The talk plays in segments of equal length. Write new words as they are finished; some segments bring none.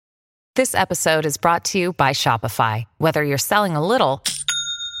This episode is brought to you by Shopify. Whether you're selling a little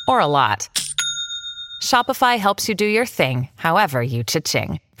or a lot, Shopify helps you do your thing, however you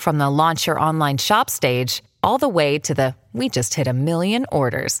cha-ching. From the launch your online shop stage, all the way to the we just hit 1 million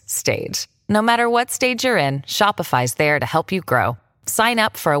orders stage. No matter what stage you're in, Shopify's there to help you grow. Sign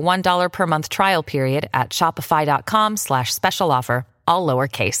up for a $1 per month trial period at shopify.com/special offer, all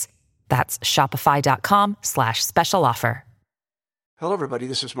lowercase. That's shopify.com/special offer. Hello, everybody.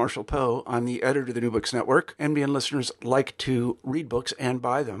 This is Marshall Poe. I'm the editor of the New Books Network. NBN listeners like to read books and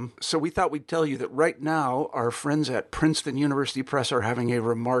buy them. So we thought we'd tell you that right now, our friends at Princeton University Press are having a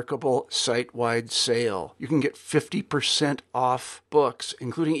remarkable site-wide sale. You can get 50% off books,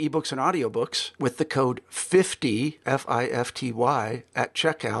 including ebooks and audiobooks, with the code 50, F-I-F-T-Y, at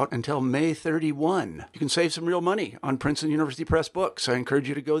checkout until May 31. You can save some real money on Princeton University Press books. I encourage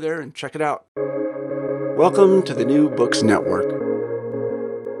you to go there and check it out. Welcome to the New Books Network.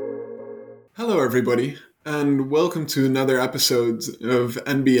 Hello, everybody, and welcome to another episode of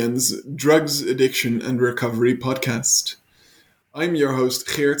NBN's Drugs, Addiction and Recovery podcast. I'm your host,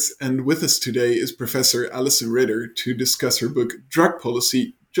 Geert, and with us today is Professor Alison Ritter to discuss her book, Drug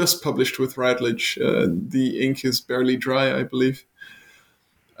Policy, just published with Routledge. The ink is barely dry, I believe.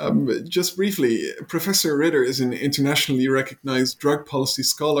 Just briefly, Professor Ritter is an internationally recognized drug policy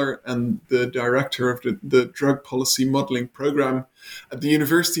scholar and the director of the Drug Policy Modelling Program at the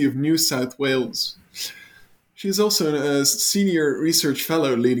University of New South Wales. She is also a senior research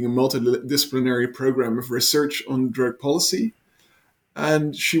fellow leading a multidisciplinary program of research on drug policy.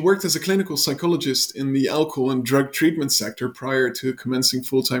 And she worked as a clinical psychologist in the alcohol and drug treatment sector prior to commencing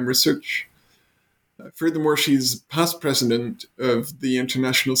full-time research. Furthermore, she's past president of the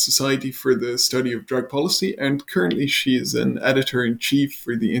International Society for the Study of Drug Policy, and currently she is an editor-in-chief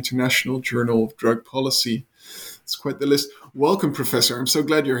for the International Journal of Drug Policy. It's quite the list. Welcome, Professor. I'm so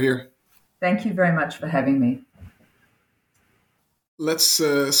glad you're here. Thank you very much for having me. Let's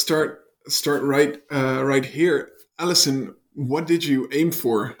start right here. Alison, what did you aim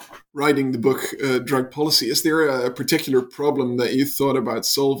for writing the book Drug Policy? Is there a particular problem that you thought about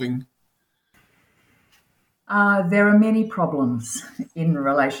solving? There are many problems in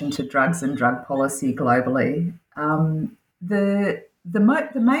relation to drugs and drug policy globally. The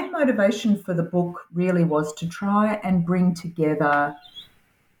main motivation for the book really was to try and bring together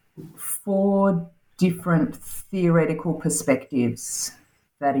 4 different theoretical perspectives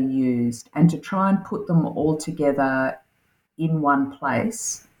that are used and to try and put them all together in one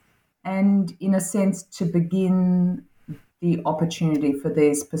place and, in a sense, to begin the opportunity for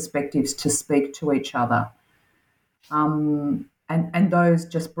these perspectives to speak to each other. And those,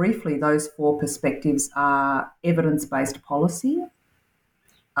 just briefly, those 4 perspectives are evidence-based policy,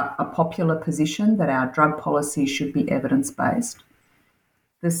 a popular position that our drug policy should be evidence-based.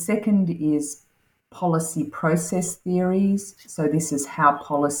 The second is policy process theories. So this is how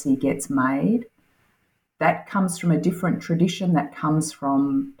policy gets made. That comes from a different tradition that comes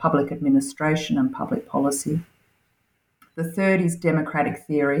from public administration and public policy. The third is democratic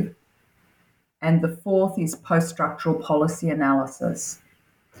theory. And the fourth is post-structural policy analysis.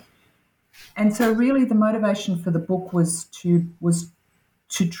 And so really the motivation for the book was to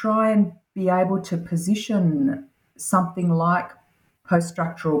try and be able to position something like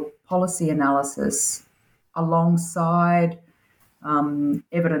post-structural policy analysis alongside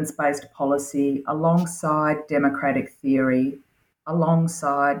evidence-based policy, alongside democratic theory,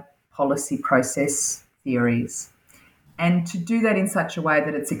 alongside policy process theories. And to do that in such a way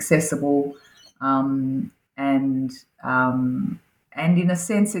that it's accessible and in a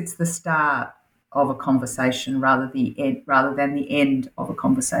sense, it's the start of a conversation rather than the end of a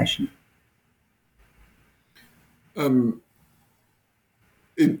conversation. I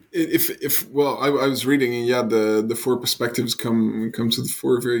was reading, and the 4 perspectives come to the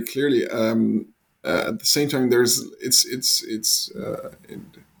fore very clearly. At the same time, it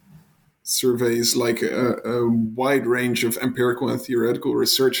surveys like a wide range of empirical and theoretical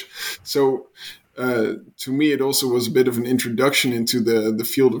research. So to me, it also was a bit of an introduction into the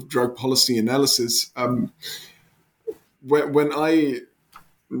field of drug policy analysis. When I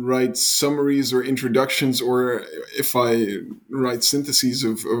write summaries or introductions, or if I write syntheses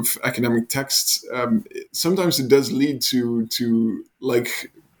of academic texts, sometimes it does lead to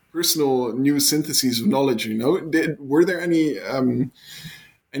like personal new syntheses of knowledge. Were there any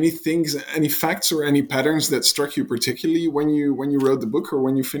things, any facts or any patterns that struck you particularly when you wrote the book or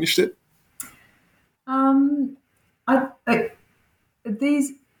when you finished it?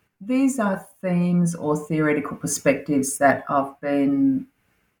 These are themes or theoretical perspectives that I've been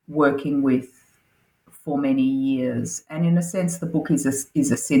working with for many years. And in a sense, the book is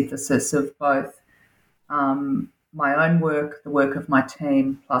a synthesis of both my own work, the work of my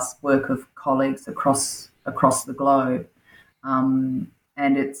team, plus work of colleagues across the globe. And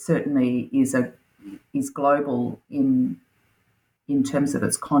it certainly is global in terms of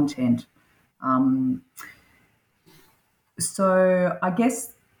its content. So I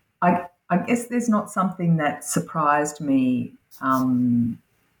guess there's not something that surprised me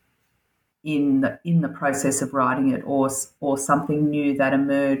in the process of writing it, or something new that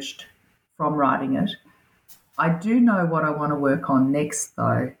emerged from writing it. I do know what I want to work on next,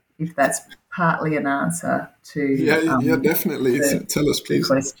 though, if that's partly an answer to definitely. Tell us, please.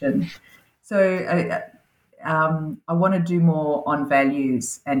 Question. So I want to do more on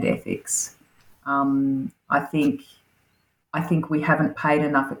values and ethics. I think we haven't paid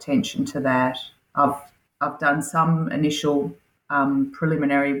enough attention to that. I've done some initial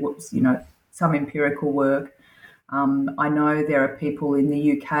preliminary, some empirical work. I know there are people in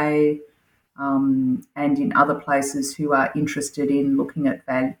the UK and in other places who are interested in looking at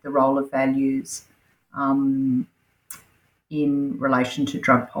the role of values in relation to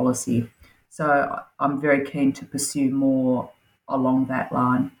drug policy. So I'm very keen to pursue more along that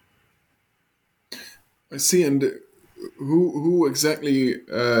line. I see. And who exactly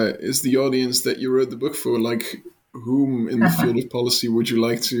is the audience that you wrote the book for? Like, whom in the field of policy would you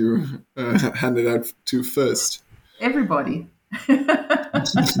like to hand it out to first? Everybody.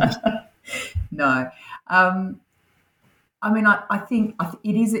 No. I think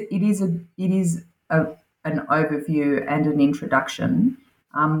it is an overview and an introduction.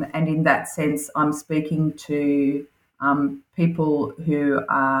 And in that sense, I'm speaking to people who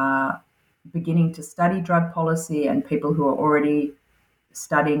are beginning to study drug policy and people who are already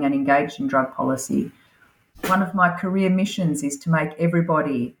studying and engaged in drug policy. One of my career missions is to make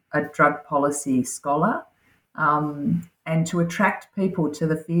everybody a drug policy scholar, and to attract people to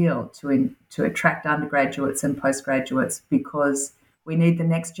the field, to attract undergraduates and postgraduates, because we need the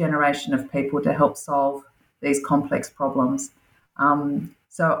next generation of people to help solve these complex problems.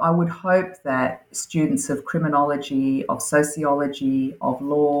 So I would hope that students of criminology, of sociology, of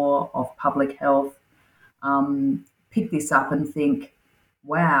law, of public health pick this up and think,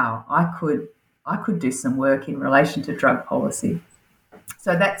 wow, I could do some work in relation to drug policy.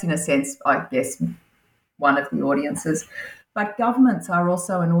 So that's, in a sense, I guess, one of the audiences. But governments are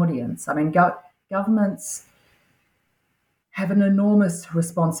also an audience. I mean, governments have an enormous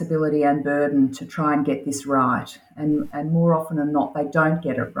responsibility and burden to try and get this right. And more often than not, they don't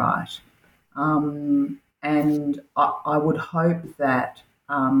get it right. And I would hope that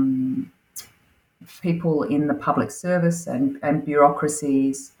people in the public service and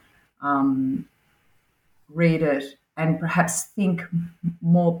bureaucracies read it and perhaps think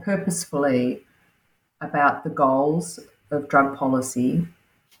more purposefully about the goals of drug policy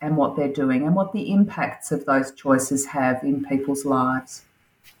and what they're doing and what the impacts of those choices have in people's lives.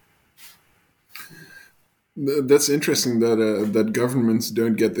 That's interesting that governments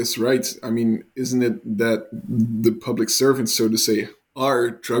don't get this right. I mean, isn't it that the public servants, so to say,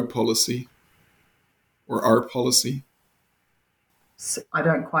 are drug policy or our policy? So I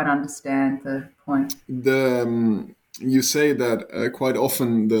don't quite understand the point. You say that quite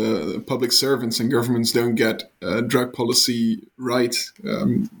often the public servants and governments don't get drug policy right,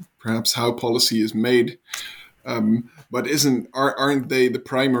 perhaps how policy is made. But aren't they the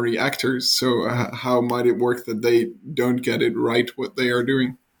primary actors? So how might it work that they don't get it right what they are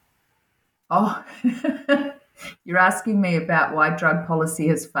doing? Oh, you're asking me about why drug policy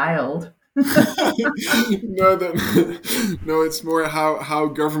has failed. No, it's more how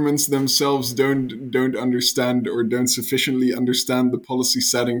governments themselves don't understand or don't sufficiently understand the policy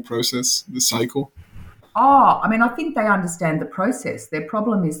setting process, the cycle. Oh, I mean, I think they understand the process. Their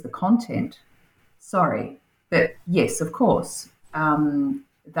problem is the content. Sorry. But yes, of course. They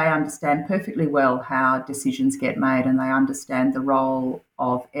understand perfectly well how decisions get made, and they understand the role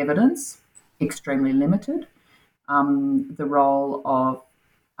of evidence, extremely limited, the role of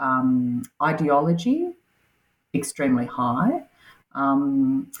ideology, extremely high,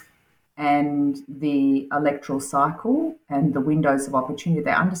 and the electoral cycle and the windows of opportunity.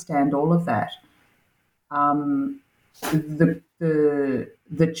 They understand all of that.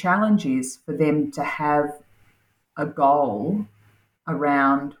 The challenge is for them to have a goal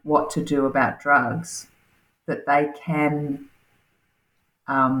around what to do about drugs that they can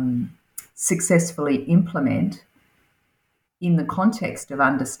successfully implement in the context of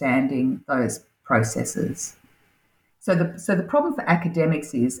understanding those processes. So the problem for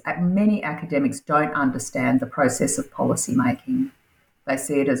academics is many academics don't understand the process of policy making. They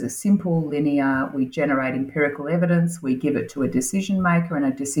see it as a simple, linear, we generate empirical evidence, we give it to a decision maker, and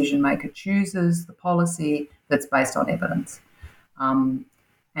a decision maker chooses the policy that's based on evidence. And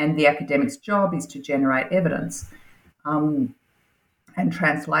the academic's job is to generate evidence and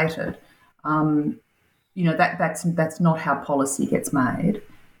translate it. That's not how policy gets made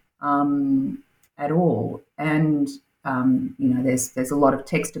at all. And there's a lot of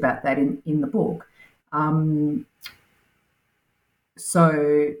text about that in the book.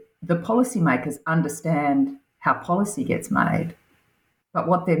 So the policymakers understand how policy gets made, but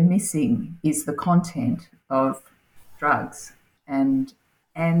what they're missing is the content of drugs and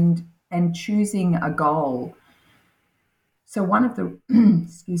choosing a goal. So one of the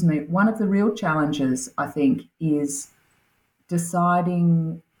one of the real challenges, I think, is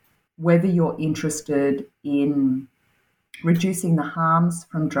deciding whether you're interested in reducing the harms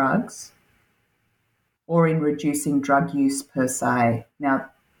from drugs or in reducing drug use per se. Now,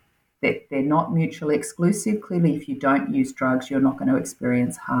 they're not mutually exclusive. Clearly, if you don't use drugs, you're not going to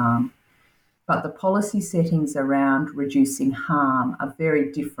experience harm. But the policy settings around reducing harm are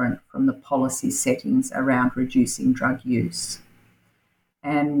very different from the policy settings around reducing drug use.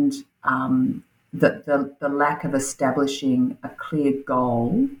 And the lack of establishing a clear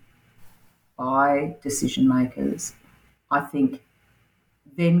goal by decision makers, I think,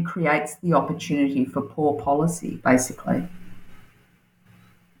 then creates the opportunity for poor policy, basically.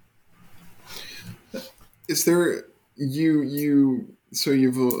 Is there so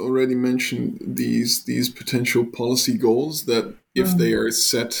you've already mentioned these potential policy goals that if they are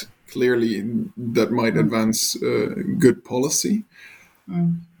set clearly, that might advance good policy.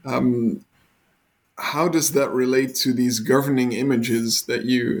 How does that relate to these governing images that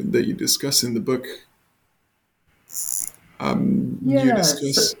you discuss in the book? You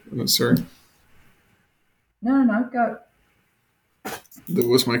discuss. Sorry. No, go. That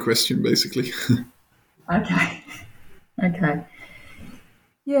was my question, basically. Okay.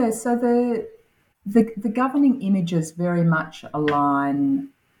 Yeah. So the governing images very much align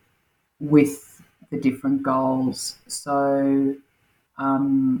with the different goals. So,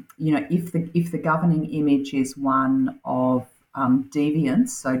 if the governing image is one of deviance,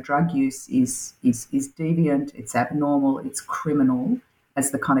 so drug use is deviant, it's abnormal, it's criminal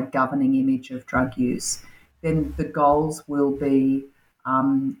as the kind of governing image of drug use, then the goals will be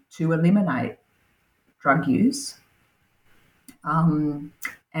to eliminate drug use,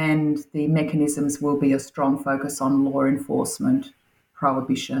 and the mechanisms will be a strong focus on law enforcement,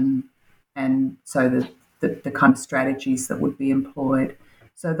 prohibition, and so the kind of strategies that would be employed.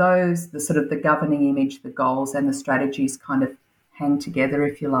 So the governing image, the goals, and the strategies kind of hang together,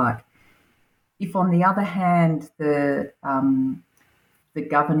 if you like. If, on the other hand, the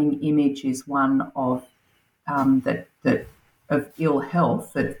governing image is one of of ill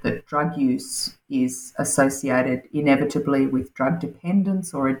health, that drug use is associated inevitably with drug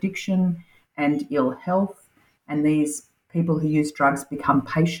dependence or addiction and ill health, and these people who use drugs become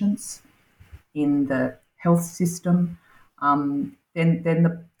patients in the health system, then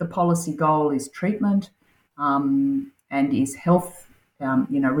the policy goal is treatment and is health,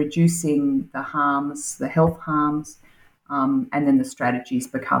 reducing the harms, the health harms, and then the strategies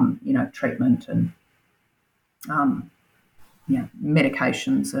become, treatment and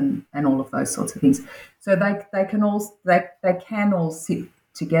medications and all of those sorts of things. So they can all sit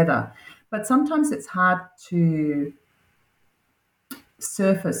together, but sometimes it's hard to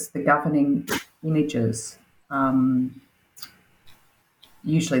surface the governing images.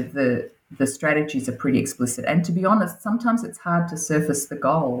 Usually the strategies are pretty explicit, and to be honest, sometimes it's hard to surface the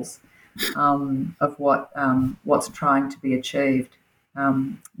goals of what's trying to be achieved.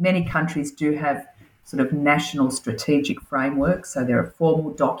 Many countries do have sort of national strategic frameworks, so there are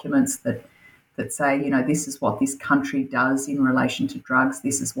formal documents that say, this is what this country does in relation to drugs,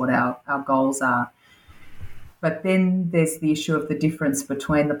 this is what our goals are. But then there's the issue of the difference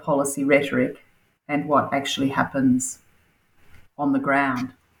between the policy rhetoric and what actually happens on the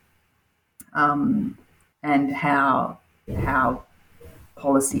ground, and how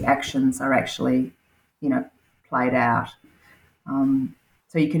policy actions are actually, played out.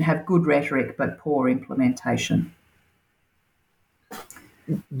 So you can have good rhetoric but poor implementation.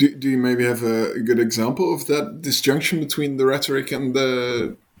 Do you maybe have a good example of that disjunction between the rhetoric and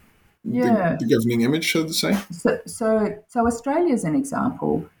the governing image, so to say? So Australia is an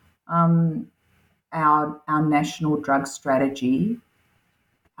example. Our national drug strategy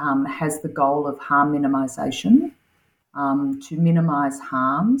has the goal of harm minimisation, to minimise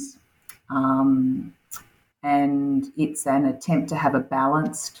harms, and it's an attempt to have a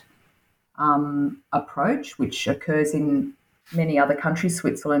balanced approach, which occurs in many other countries,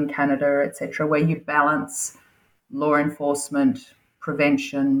 Switzerland, Canada, etc., where you balance law enforcement,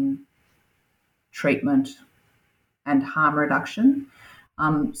 prevention, treatment, and harm reduction.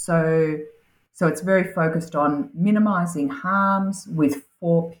 So it's very focused on minimising harms with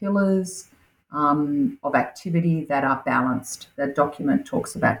 4 pillars of activity that are balanced. The document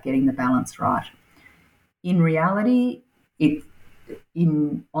talks about getting the balance right. In reality,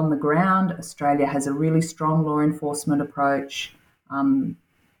 on the ground, Australia has a really strong law enforcement approach. The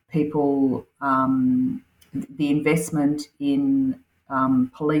investment in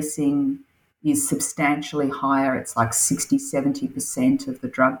policing is substantially higher. It's like 60-70% of the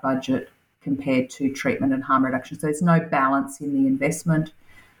drug budget compared to treatment and harm reduction. So there's no balance in the investment.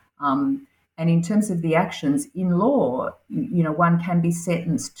 And in terms of the actions in law, one can be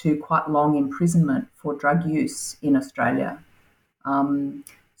sentenced to quite long imprisonment for drug use in Australia.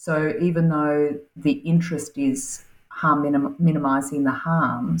 So even though the interest is minimising the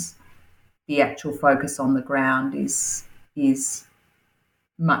harms, the actual focus on the ground is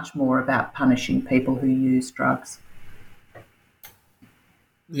much more about punishing people who use drugs.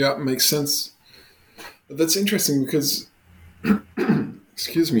 Yeah, makes sense. That's interesting because,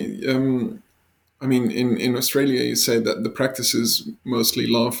 excuse me, in Australia you say that the practice is mostly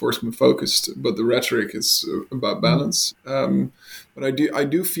law enforcement focused, but the rhetoric is about balance. But I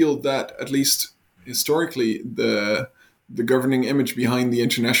do feel that, at least historically, the governing image behind the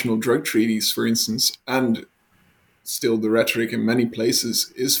international drug treaties, for instance, and still the rhetoric in many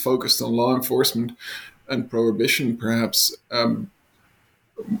places is focused on law enforcement and prohibition, perhaps.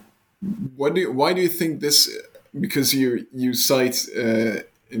 Why do you think this? Because you cite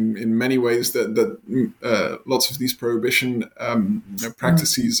in many ways that lots of these prohibition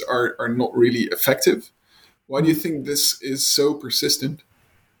practices are not really effective. Why do you think this is so persistent?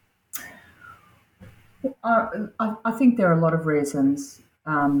 I think there are a lot of reasons,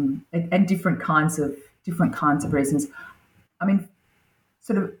 and different kinds of reasons. I mean,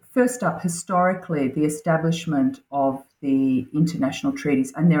 sort of first up, historically, the establishment of the international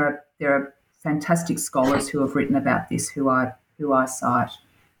treaties, and there are fantastic scholars who have written about this, who I cite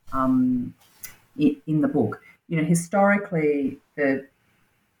in the book. Historically, the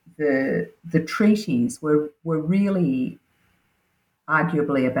treaties were really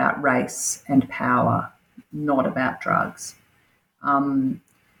arguably about race and power, not about drugs, and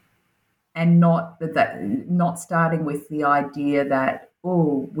not starting with the idea that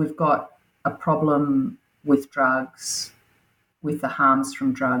we've got a problem with drugs, with the harms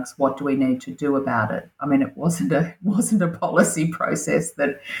from drugs. What do we need to do about it? I mean, it wasn't a policy process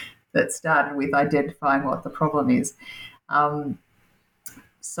that started with identifying what the problem is.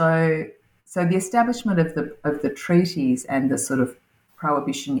 So the establishment of the treaties and the sort of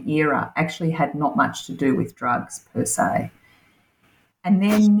prohibition era actually had not much to do with drugs per se. And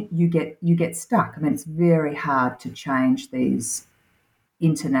then you get stuck. I mean, it's very hard to change these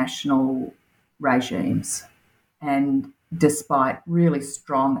international regimes, and despite really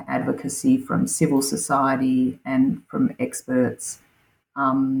strong advocacy from civil society and from experts,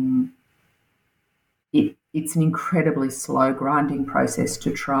 it's an incredibly slow, grinding process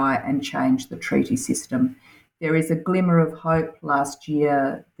to try and change the treaty system. There is a glimmer of hope. Last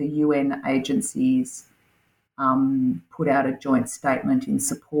year, the UN agencies put out a joint statement in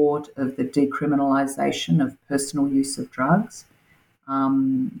support of the decriminalisation of personal use of drugs,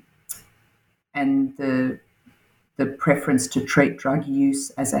 and the preference to treat drug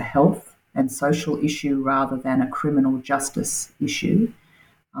use as a health and social issue rather than a criminal justice issue.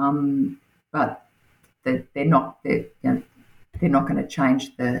 But they're not going to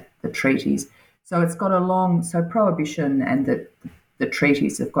change the treaties. So it's got so prohibition and the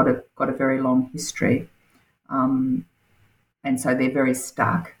treaties have got a very long history. And so they're very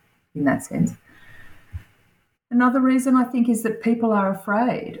stuck in that sense. Another reason, I think, is that people are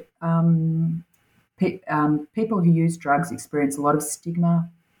afraid. People who use drugs experience a lot of stigma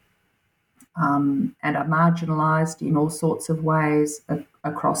and are marginalised in all sorts of ways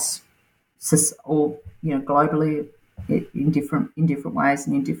across globally in different ways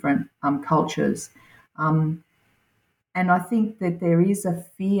and in different cultures. And I think that there is a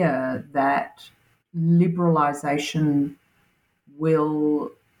fear that liberalisation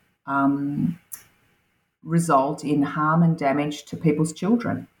will result in harm and damage to people's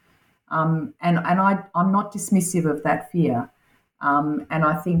children. And I'm not dismissive of that fear. And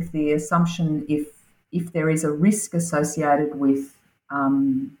I think the assumption, if there is a risk associated with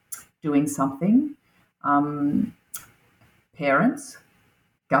doing something, parents,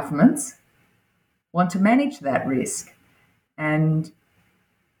 governments want to manage that risk. And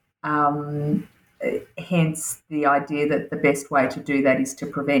hence the idea that the best way to do that is to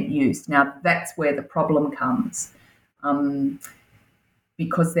prevent use. Now, that's where the problem comes,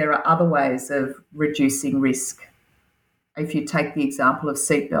 because there are other ways of reducing risk. If you take the example of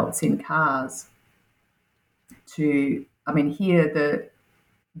seatbelts in cars, here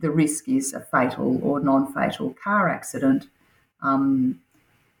the risk is a fatal or non-fatal car accident. The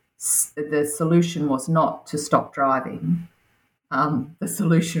solution was not to stop driving. The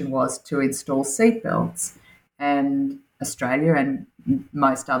solution was to install seatbelts, and Australia and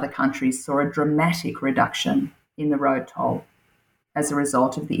most other countries saw a dramatic reduction in the road toll as a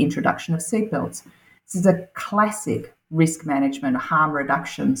result of the introduction of seatbelts. This is a classic risk management, harm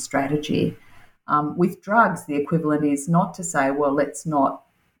reduction strategy. With drugs, the equivalent is not to say, well, let's not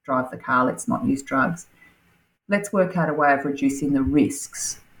drive the car, let's not use drugs. Let's work out a way of reducing the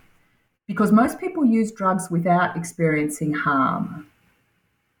risks. Because most people use drugs without experiencing harm.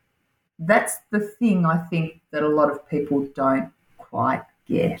 That's the thing I think that a lot of people don't quite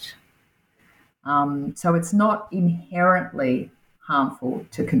get. So it's not inherently harmful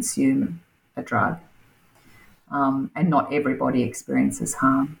to consume a drug, and not everybody experiences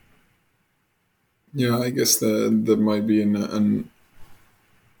harm. Yeah, I guess that might be an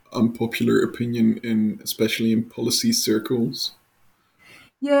unpopular opinion, especially in policy circles.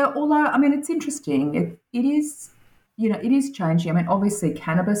 Yeah, although, it's interesting. It is changing. Obviously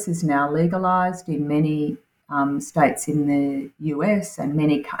cannabis is now legalised in many states in the US and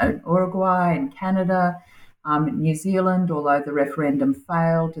many in Uruguay and Canada, New Zealand, although the referendum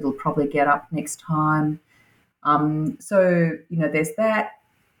failed, it'll probably get up next time. So, there's that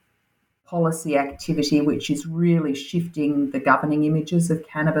policy activity which is really shifting the governing images of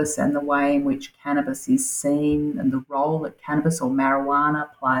cannabis and the way in which cannabis is seen and the role that cannabis or marijuana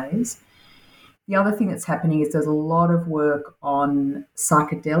plays. The other thing that's happening is there's a lot of work on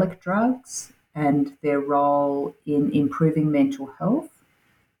psychedelic drugs and their role in improving mental health.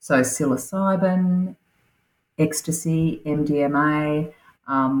 So psilocybin, ecstasy, MDMA,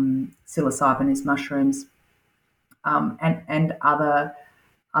 psilocybin is mushrooms, and other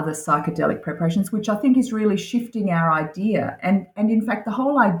psychedelic preparations, which I think is really shifting our idea. And in fact, the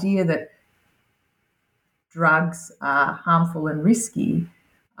whole idea that drugs are harmful and risky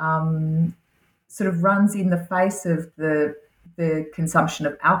sort of runs in the face of the consumption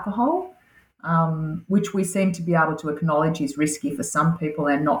of alcohol, which we seem to be able to acknowledge is risky for some people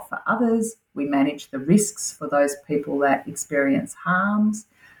and not for others. We manage the risks for those people that experience harms.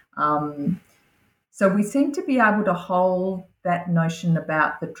 So we seem to be able to hold that notion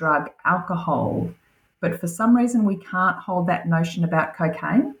about the drug alcohol, but for some reason we can't hold that notion about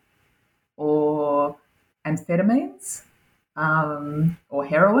cocaine or amphetamines or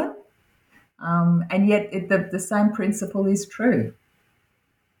heroin, and yet the same principle is true.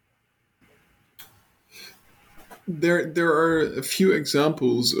 There are a few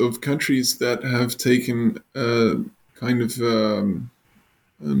examples of countries that have taken kind of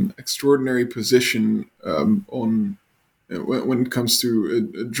an extraordinary position on when it comes to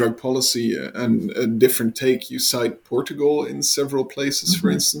a drug policy and a different take. You cite Portugal in several places,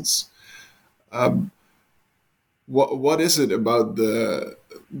 for instance. What is it about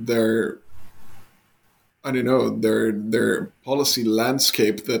their policy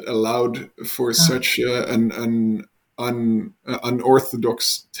landscape that allowed for such an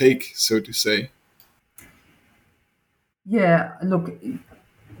unorthodox take, so to say? Yeah, look,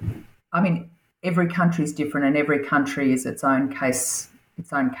 every country is different, and every country is its own case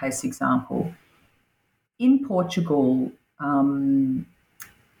example. In Portugal,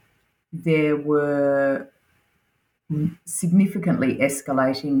 there were significantly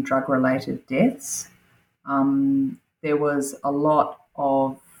escalating drug-related deaths. There was a lot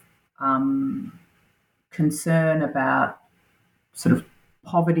of concern about sort of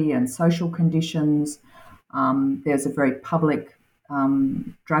poverty and social conditions. There's a very public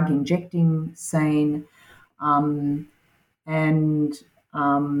drug injecting scene, and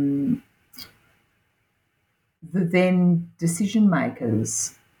the then decision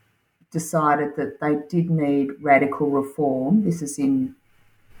makers decided that they did need radical reform. This is in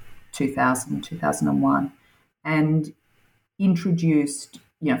 2001, and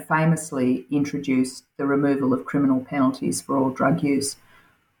famously introduced the removal of criminal penalties for all drug use.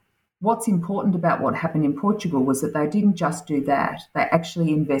 What's important about what happened in Portugal was that they didn't just do that. They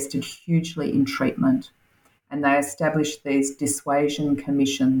actually invested hugely in treatment, and they established these dissuasion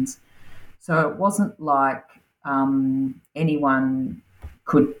commissions. So it wasn't like anyone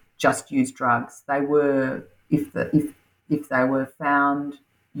could just use drugs. They were, if they were found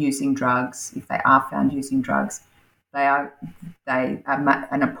using drugs, if they are found using drugs, An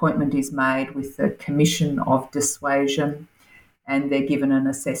appointment is made with the Commission of Dissuasion, and they're given an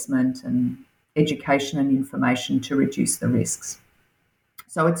assessment and education and information to reduce the risks.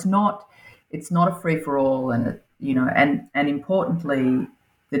 So it's not a free for all, and importantly,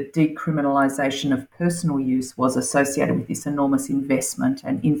 the decriminalisation of personal use was associated with this enormous investment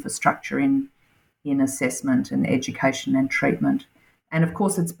and infrastructure in assessment and education and treatment. And of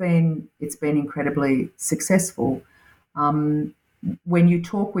course, it's been incredibly successful. When you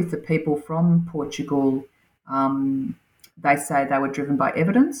talk with the people from Portugal, they say they were driven by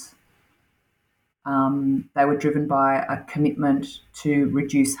evidence. They were driven by a commitment to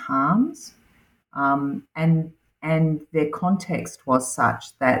reduce harms, and their context was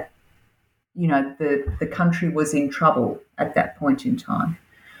such that, the country was in trouble at that point in time.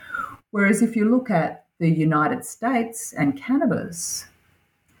 Whereas if you look at the United States and cannabis,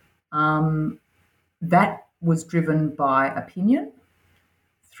 that was driven by opinion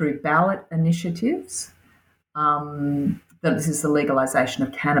through ballot initiatives. This is the legalisation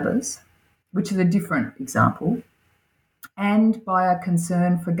of cannabis, which is a different example, and by a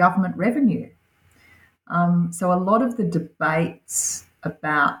concern for government revenue. So a lot of the debates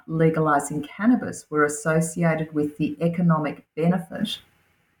about legalising cannabis were associated with the economic benefit,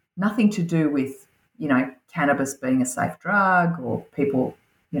 nothing to do with, cannabis being a safe drug or people,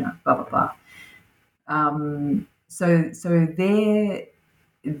 blah, blah, blah. So there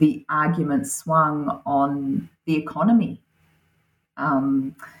the argument swung on the economy.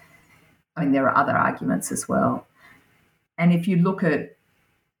 There are other arguments as well. And if you look at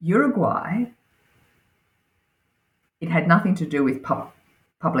Uruguay, it had nothing to do with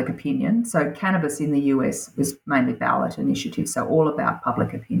public opinion. So cannabis in the US was mainly ballot initiative, so all about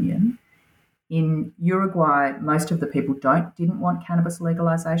public opinion. In Uruguay, most of the people didn't want cannabis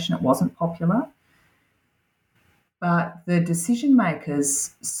legalisation. It wasn't popular. But the decision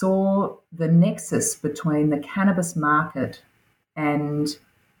makers saw the nexus between the cannabis market and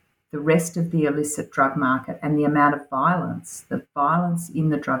the rest of the illicit drug market and the amount of violence, the violence in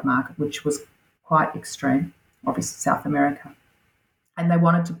the drug market, which was quite extreme, obviously South America. And they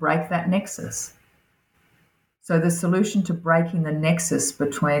wanted to break that nexus. So the solution to breaking the nexus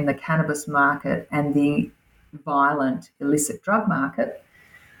between the cannabis market and the violent illicit drug market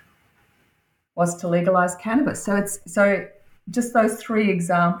was to legalise cannabis. So just those three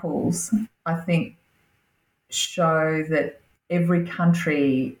examples, I think, show that every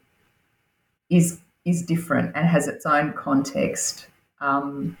country is different and has its own context.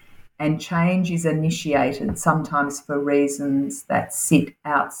 And change is initiated sometimes for reasons that sit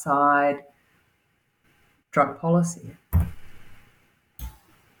outside drug policy.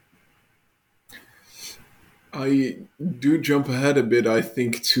 I do jump ahead a bit, I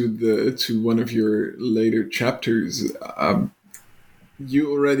think, to one of your later chapters.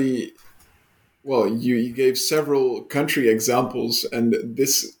 You gave several country examples, and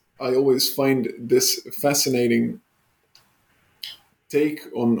this, I always find this fascinating take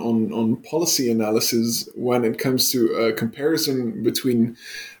on policy analysis when it comes to a comparison between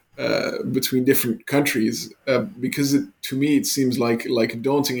different countries, because to me it seems like a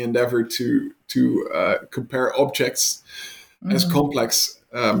daunting endeavor to compare objects as complex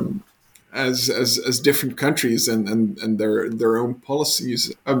as different countries and their own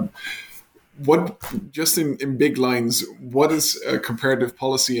policies. What, just in big lines, what is a comparative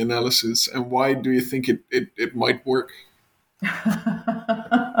policy analysis, and why do you think it might work?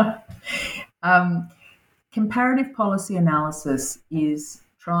 Comparative policy analysis is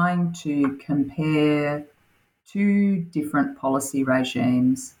trying to compare two different policy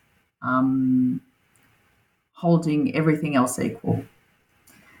regimes, holding everything else equal,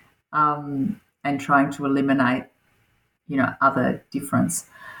 and trying to eliminate, other difference.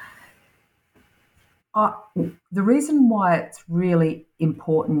 The reason why it's really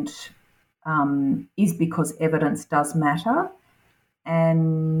important is because evidence does matter,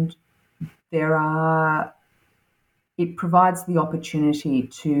 and it provides the opportunity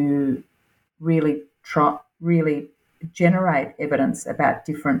to really generate evidence about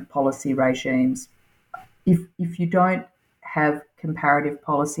different policy regimes. If you don't have comparative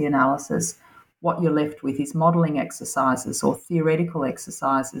policy analysis, what you're left with is modelling exercises or theoretical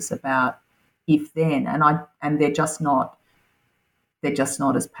exercises about if then, and they're just not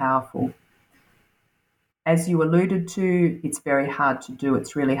as powerful. As you alluded to, it's very hard to do.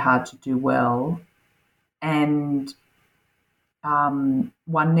 It's really hard to do well. And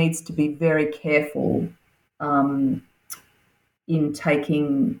one needs to be very careful in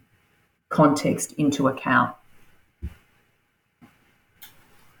taking context into account.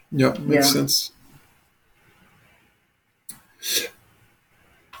 Yeah, makes sense.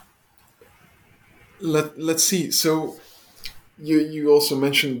 Let's see. So you also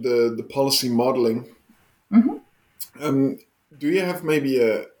mentioned the policy modeling. Mm-hmm. Do you have maybe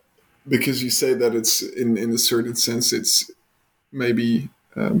because you say that it's in a certain sense it's maybe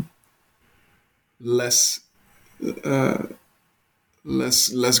less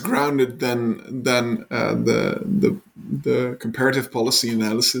less grounded than the comparative policy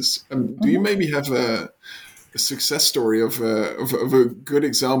analysis. Do you maybe have a success story of a good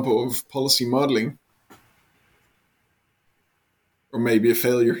example of policy modeling, or maybe a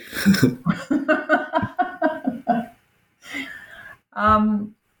failure?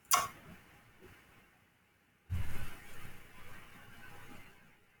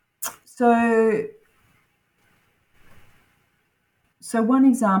 So one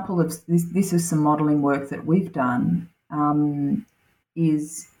example of this is some modelling work that we've done,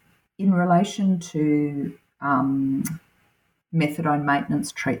 is in relation to methadone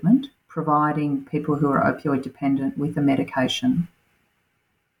maintenance treatment, providing people who are opioid dependent with a medication.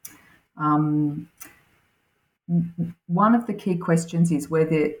 One of the key questions is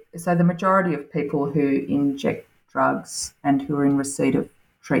whether, so the majority of people who inject drugs and who are in receipt of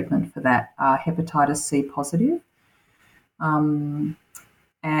treatment for that are hepatitis C positive.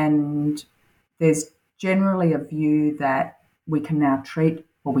 And there's generally a view that we can now treat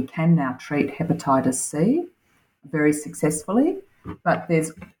hepatitis C very successfully, but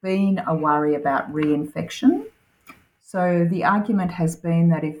there's been a worry about reinfection. So the argument has been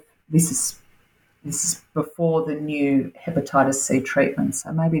that if this is before the new hepatitis C treatment,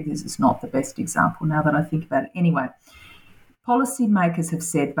 so maybe this is not the best example now that I think about it. Anyway, policymakers have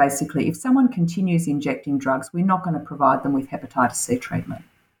said basically if someone continues injecting drugs, we're not going to provide them with hepatitis C treatment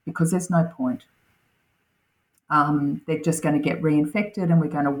because there's no point. They're just going to get reinfected and we're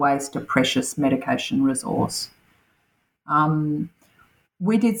going to waste a precious medication resource.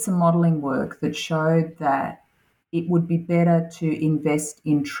 We did some modelling work that showed that it would be better to invest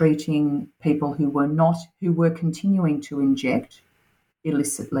in treating people who were continuing to inject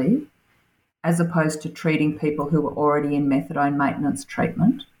illicitly, as opposed to treating people who were already in methadone maintenance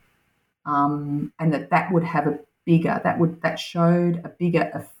treatment, and that would have that showed a bigger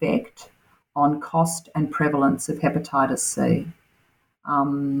effect on cost and prevalence of hepatitis C.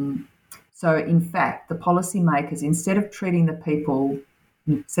 So in fact, the policymakers, instead of treating the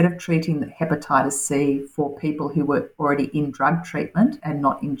hepatitis C for people who were already in drug treatment and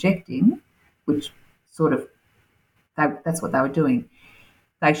not injecting, which that's what they were doing,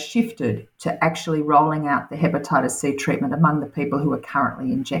 they shifted to actually rolling out the hepatitis C treatment among the people who are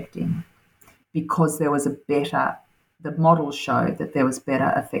currently injecting, because the models showed that there was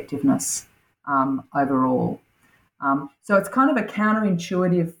better effectiveness overall. So it's kind of a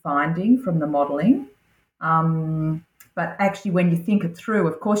counterintuitive finding from the modelling. But actually, when you think it through,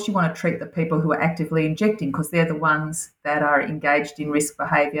 of course, you want to treat the people who are actively injecting because they're the ones that are engaged in risk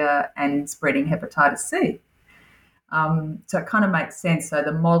behaviour and spreading hepatitis C. So it kind of makes sense. So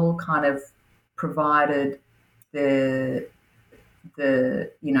the model kind of provided the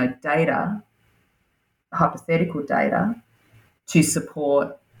data, hypothetical data, to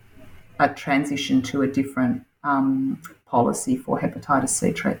support a transition to a different policy for hepatitis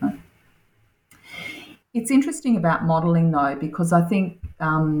C treatment. It's interesting about modelling though, because I think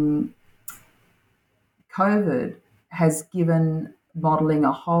COVID has given modelling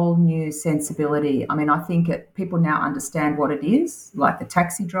a whole new sensibility. I mean, I think people now understand what it is, like the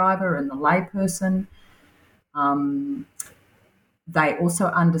taxi driver and the layperson. They also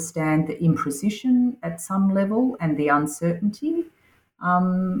understand the imprecision at some level and the uncertainty.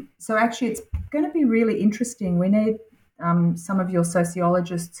 So actually it's going to be really interesting. We need some of your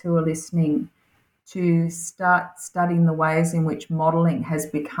sociologists who are listening to start studying the ways in which modelling has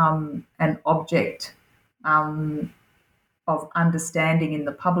become an object of understanding in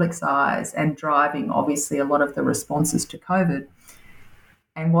the public's eyes and driving, obviously, a lot of the responses to COVID,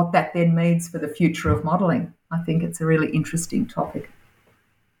 and what that then means for the future of modelling. I think it's a really interesting topic.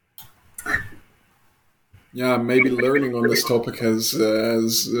 Yeah, maybe learning on this topic has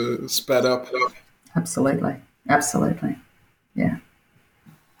sped up. Absolutely. Yeah.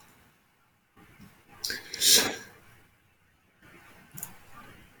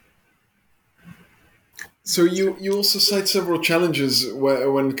 So you also cite several challenges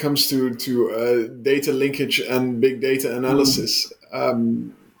when it comes to data linkage and big data analysis,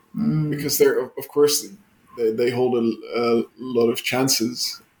 because of course they hold a lot of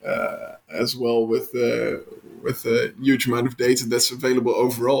chances as well with a huge amount of data that's available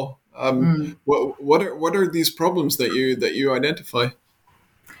overall. What are these problems that you identify?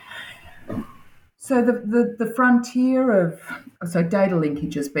 So the frontier of data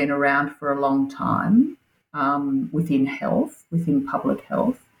linkage has been around for a long time within health, within public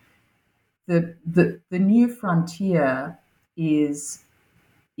health. The new frontier is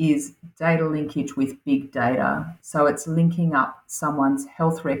data linkage with big data. So it's linking up someone's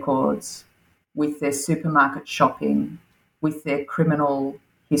health records with their supermarket shopping, with their criminal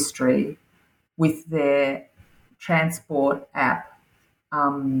history, with their transport app,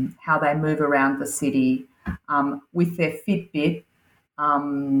 how they move around the city, with their Fitbit.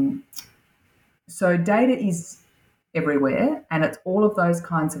 So data is everywhere, and it's all of those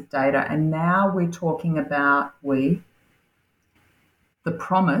kinds of data. And now we're talking about the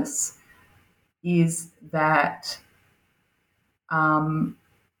promise is that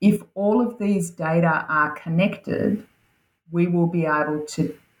if all of these data are connected, we will be able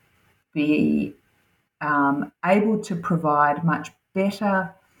to provide much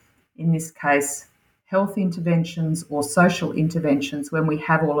better, in this case, health interventions or social interventions when we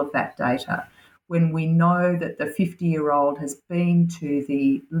have all of that data. When we know that the 50-year-old has been to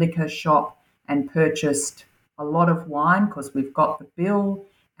the liquor shop and purchased a lot of wine because we've got the bill,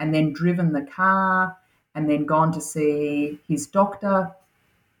 and then driven the car, and then gone to see his doctor,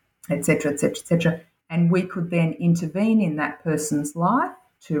 etc., etc., etc. And we could then intervene in that person's life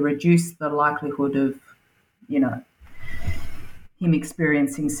to reduce the likelihood of, him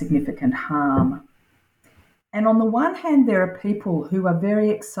experiencing significant harm. And on the one hand, there are people who are very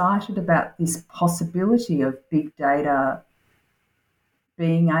excited about this possibility of big data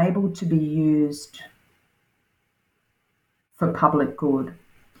being able to be used for public good.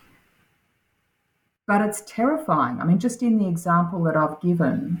 But it's terrifying. I mean, just in the example that I've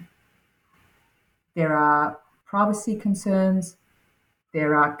given, there are privacy concerns,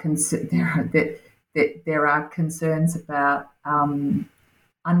 there are concerns about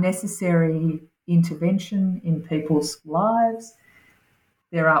unnecessary intervention in people's lives.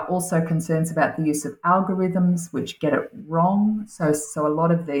 There are also concerns about the use of algorithms which get it wrong. So a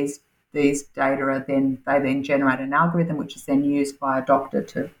lot of these data are then generate an algorithm which is then used by a doctor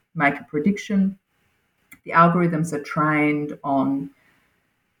to make a prediction. The algorithms are trained on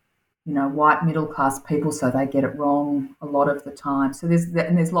white middle class people, so they get it wrong a lot of the time. So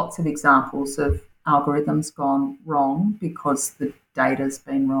there's lots of examples of algorithms gone wrong because the data's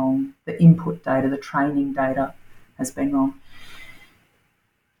been wrong, the input data, the training data has been wrong.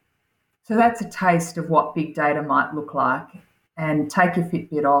 So that's a taste of what big data might look like. And take your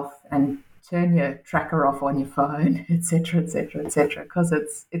Fitbit off and turn your tracker off on your phone, etc., etc., etc., because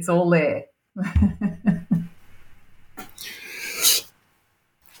it's all there.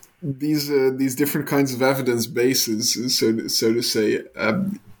 These different kinds of evidence bases, so to say.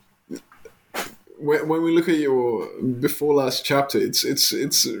 When we look at your before last chapter,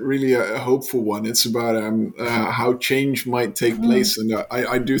 it's really a hopeful one. It's about how change might take place, and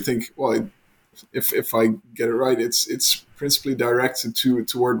I do think, well, if I get it right, it's principally directed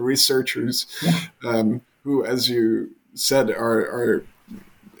toward researchers, who, as you said, are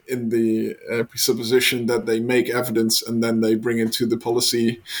in the presupposition that they make evidence and then they bring it to the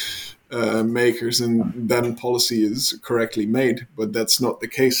policy makers, and then policy is correctly made. But that's not the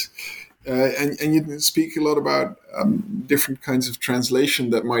case. And you speak a lot about different kinds of translation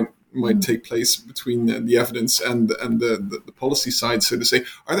that might take place between the evidence and the policy side, so to say.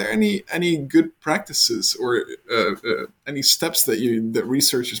 Are there any good practices or any steps that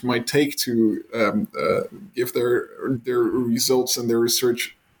researchers might take to give their results and their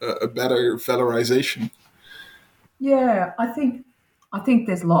research a better valorization? Yeah, I think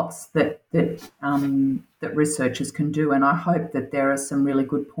there's lots that researchers can do, and I hope that there are some really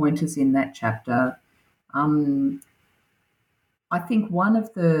good pointers in that chapter. I think one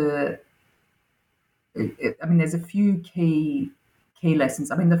of there's a few key lessons.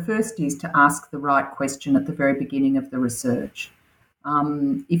 I mean, the first is to ask the right question at the very beginning of the research.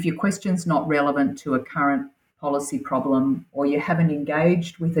 If your question's not relevant to a current policy problem, or you haven't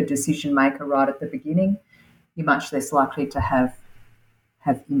engaged with a decision maker right at the beginning, you're much less likely to have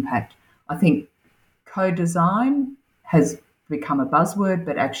impact. I think co-design has become a buzzword,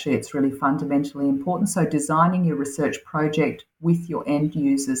 but actually it's really fundamentally important. So designing your research project with your end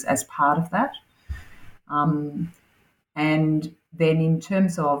users as part of that. And then in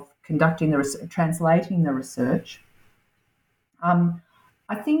terms of conducting translating the research,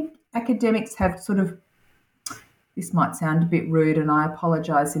 I think academics have sort of, this might sound a bit rude and I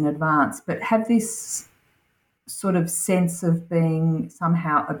apologise in advance, but have this sort of sense of being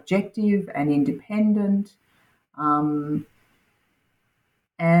somehow objective and independent.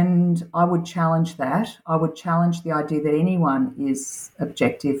 And I would challenge that. I would challenge the idea that anyone is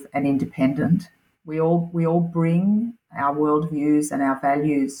objective and independent. We all bring our worldviews and our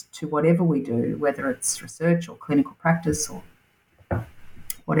values to whatever we do, whether it's research or clinical practice or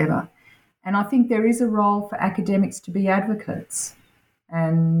whatever. And I think there is a role for academics to be advocates.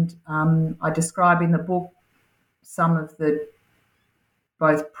 And I describe in the book some of the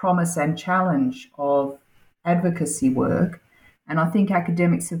both promise and challenge of advocacy work. And I think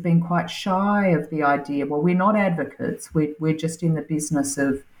academics have been quite shy of the idea, well, we're not advocates, we're just in the business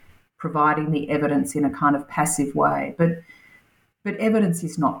of providing the evidence in a kind of passive way. But evidence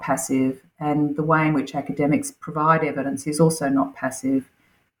is not passive, and the way in which academics provide evidence is also not passive.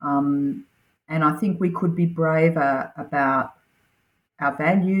 And I think we could be braver about our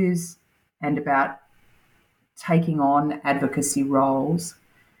values and about taking on advocacy roles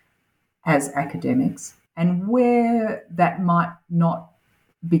as academics. And where that might not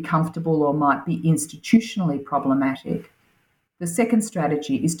be comfortable or might be institutionally problematic, the second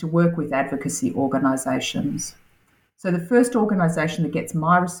strategy is to work with advocacy organisations. So the first organisation that gets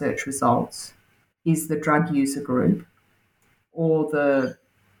my research results is the drug user group or the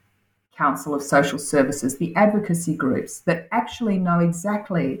Council of Social Services, the advocacy groups that actually know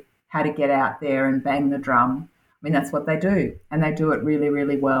exactly how to get out there and bang the drum. I mean, that's what they do, and they do it really,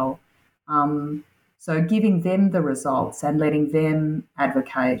 really well. So giving them the results and letting them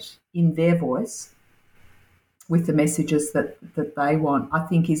advocate in their voice with the messages that they want, I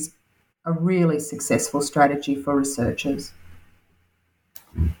think is a really successful strategy for researchers.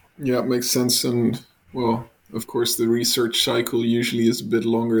 Yeah, it makes sense. And, well, of course, the research cycle usually is a bit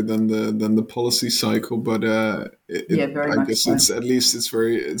longer than the policy cycle, but I guess so.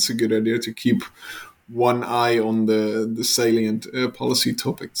 It's a good idea to keep one eye on the salient policy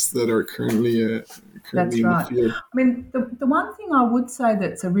topics that are currently in the field. I mean, the one thing I would say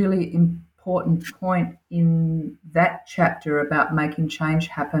that's a really important point in that chapter about making change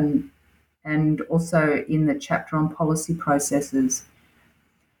happen, and also in the chapter on policy processes,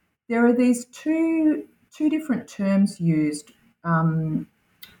 there are these two different terms used. One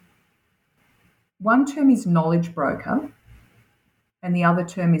term is knowledge broker, and the other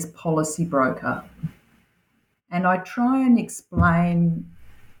term is policy broker. And I try and explain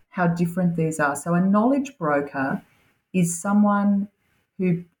how different these are. So a knowledge broker is someone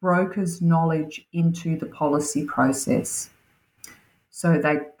who brokers knowledge into the policy process. So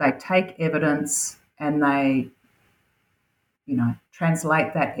they take evidence and they,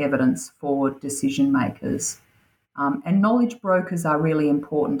 translate that evidence for decision makers. And knowledge brokers are really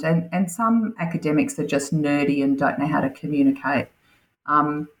important. And some academics are just nerdy and don't know how to communicate.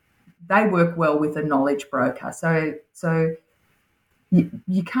 They work well with a knowledge broker. So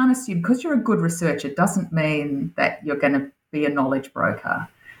you can't assume, because you're a good researcher, doesn't mean that you're going to be a knowledge broker.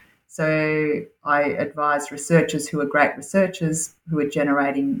 So I advise researchers who are great researchers, who are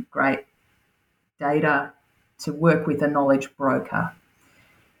generating great data, to work with a knowledge broker.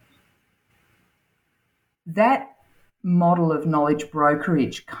 That model of knowledge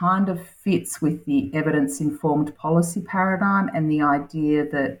brokerage kind of fits with the evidence-informed policy paradigm and the idea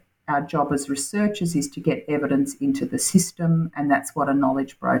that our job as researchers is to get evidence into the system, and that's what a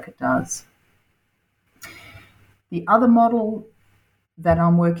knowledge broker does. The other model that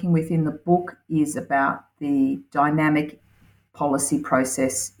I'm working with in the book is about the dynamic policy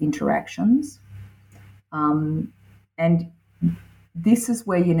process interactions. And this is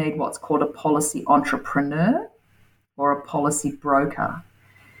where you need what's called a policy entrepreneur or a policy broker.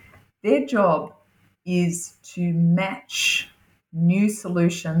 Their job is to match new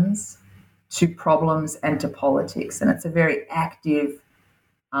solutions to problems and to politics, and it's a very active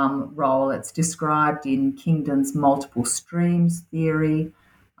role. It's described in Kingdon's multiple streams theory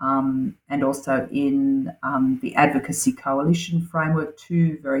and also in the advocacy coalition framework,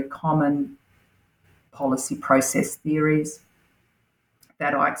 two very common policy process theories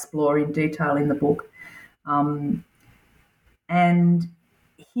that I explore in detail in the book. And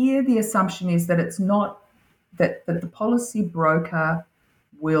here the assumption is that it's not that the policy broker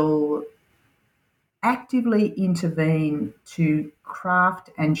will actively intervene to craft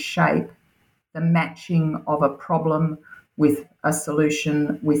and shape the matching of a problem with a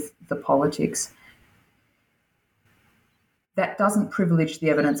solution with the politics. That doesn't privilege the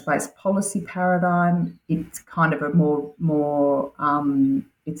evidence-based policy paradigm. It's kind of a more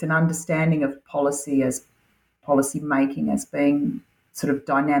it's an understanding of policy as policy making as being sort of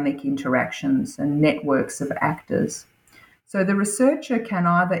dynamic interactions and networks of actors. So the researcher can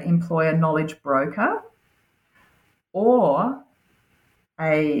either employ a knowledge broker or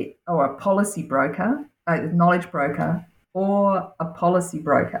a policy broker, a knowledge broker, or a policy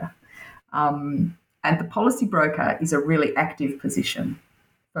broker. And the policy broker is a really active position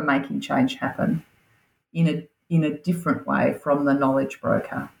for making change happen. in a different way from the knowledge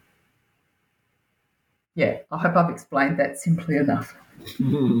broker. Yeah, I hope I've explained that simply enough.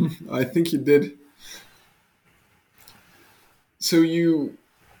 I think you did. So you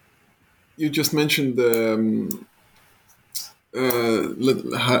just mentioned the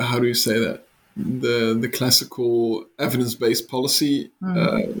how do you say that, the classical evidence-based policy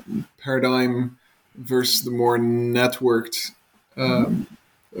paradigm versus the more networked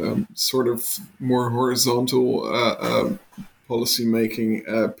sort of more horizontal policy making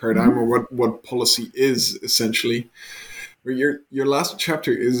paradigm, or what policy is essentially. Your last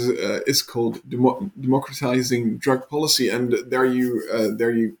chapter is called Democratizing Drug Policy, and there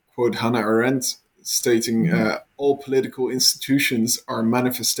you quote Hannah Arendt stating, all political institutions are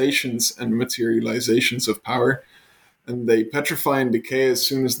manifestations and materializations of power, and they petrify and decay as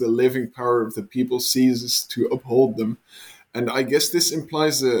soon as the living power of the people ceases to uphold them. And I guess this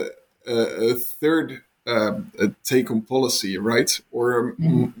implies a third take on policy, right? Or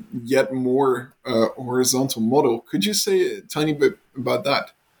yet more horizontal model. Could you say a tiny bit about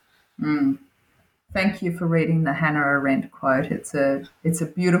that? Thank you for reading the Hannah Arendt quote. It's a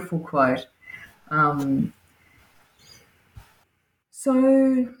beautiful quote.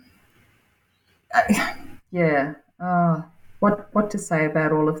 What to say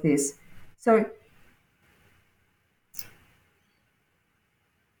about all of this? So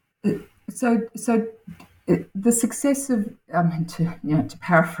the success of, to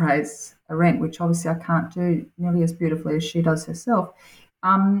paraphrase Arendt, which obviously I can't do nearly as beautifully as she does herself,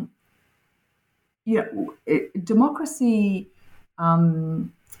 democracy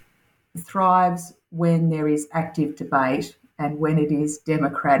thrives when there is active debate and when it is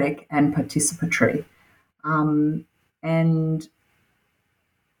democratic and participatory. And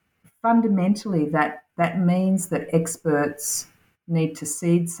fundamentally, that means that experts need to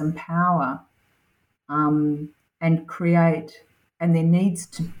cede some power and create, and there needs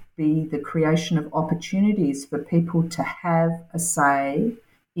to be the creation of opportunities for people to have a say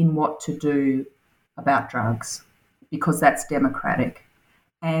in what to do about drugs, because that's democratic.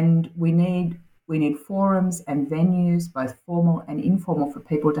 And we need forums and venues, both formal and informal, for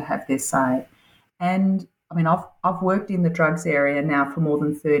people to have their say. And I mean, I've worked in the drugs area now for more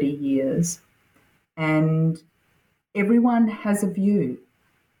than 30 years, and everyone has a view.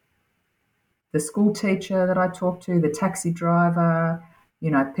 The school teacher that I talk to, the taxi driver,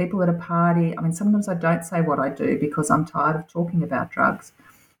 people at a party. I mean, sometimes I don't say what I do because I'm tired of talking about drugs,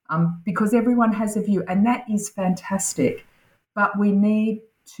 because everyone has a view, and that is fantastic. But we need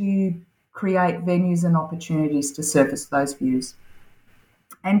to create venues and opportunities to surface those views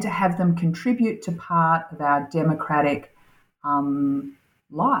and to have them contribute to part of our democratic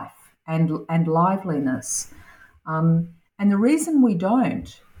life and liveliness. And the reason we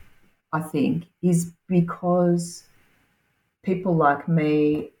don't, I think, is because people like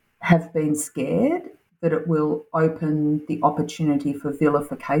me have been scared that it will open the opportunity for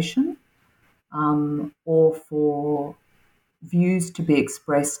vilification or for views to be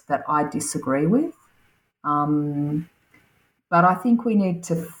expressed that I disagree with. But I think we need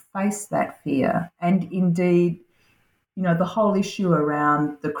to face that fear. And indeed, the whole issue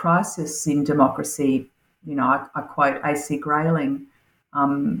around the crisis in democracy, I quote A.C. Grayling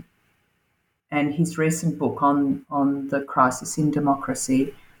and his recent book on the crisis in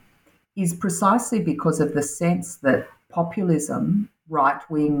democracy, is precisely because of the sense that populism,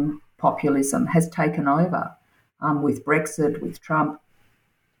 right-wing populism, has taken over with Brexit, with Trump.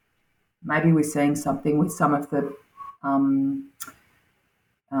 Maybe we're seeing something with some of the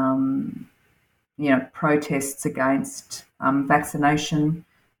protests against vaccination,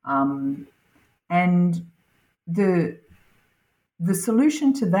 and the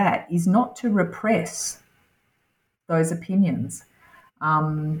solution to that is not to repress those opinions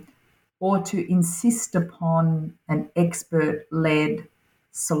or to insist upon an expert-led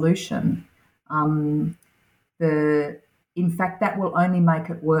solution. In fact, that will only make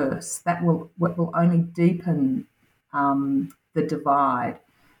it worse. That will only deepen the divide.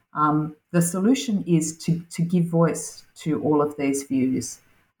 The solution is to give voice to all of these views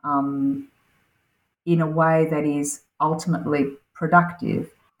in a way that is ultimately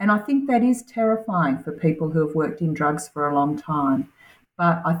productive. And I think that is terrifying for people who have worked in drugs for a long time.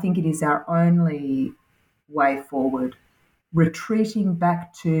 But I think it is our only way forward. Retreating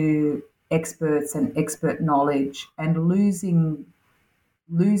back to experts and expert knowledge and losing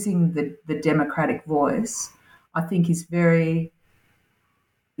the democratic voice, I think is very,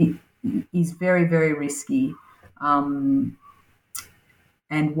 very risky and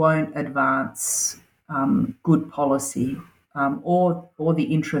won't advance good policy or the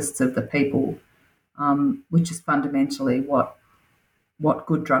interests of the people which is fundamentally what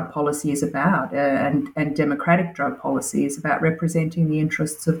good drug policy is about, and democratic drug policy is about representing the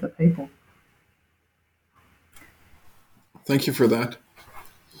interests of the people. Thank you for that.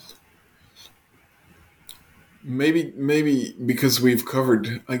 Maybe because we've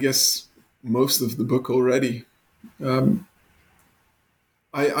covered, I guess, most of the book already.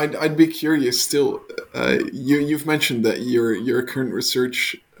 I'd be curious still. You've mentioned that your current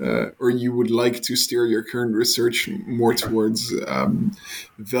research, or you would like to steer your current research more towards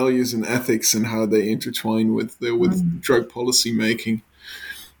values and ethics and how they intertwine with drug policy making.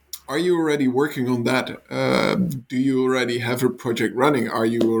 Are you already working on that? Do you already have a project running? Are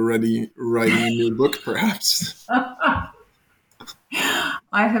you already writing a new book, perhaps?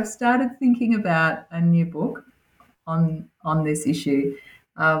 I have started thinking about a new book on this issue,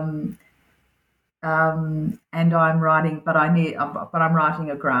 and I'm writing, but I'm writing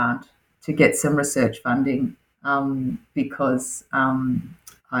a grant to get some research funding, because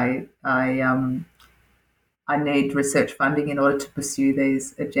I need research funding in order to pursue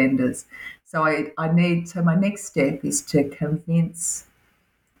these agendas. So my next step is to convince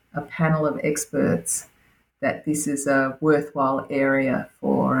a panel of experts that this is a worthwhile area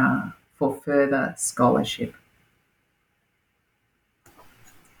for further scholarship.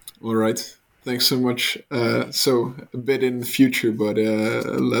 All right. Thanks so much. So a bit in the future, but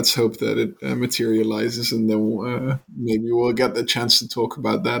let's hope that it materializes, and then maybe we'll get the chance to talk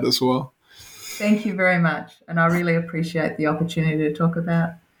about that as well. Thank you very much. And I really appreciate the opportunity to talk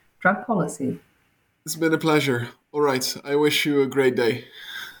about drug policy. It's been a pleasure. All right. I wish you a great day.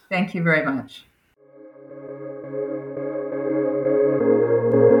 Thank you very much.